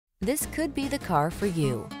This could be the car for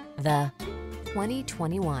you. The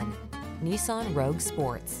 2021 Nissan Rogue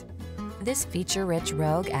Sports. This feature-rich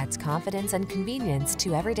Rogue adds confidence and convenience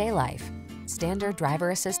to everyday life. Standard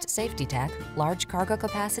driver assist safety tech, large cargo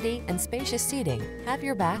capacity, and spacious seating have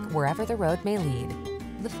your back wherever the road may lead.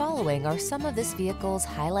 The following are some of this vehicle's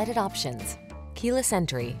highlighted options: keyless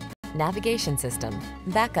entry, navigation system,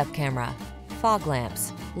 backup camera, fog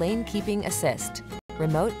lamps, lane keeping assist,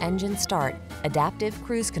 remote engine start, adaptive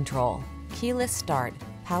cruise control, keyless start,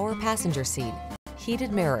 power passenger seat,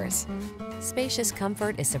 heated mirrors. Spacious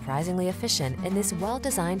comfort is surprisingly efficient in this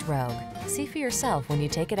well-designed Rogue. See for yourself when you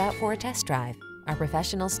take it out for a test drive. Our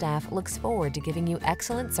professional staff looks forward to giving you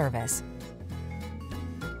excellent service.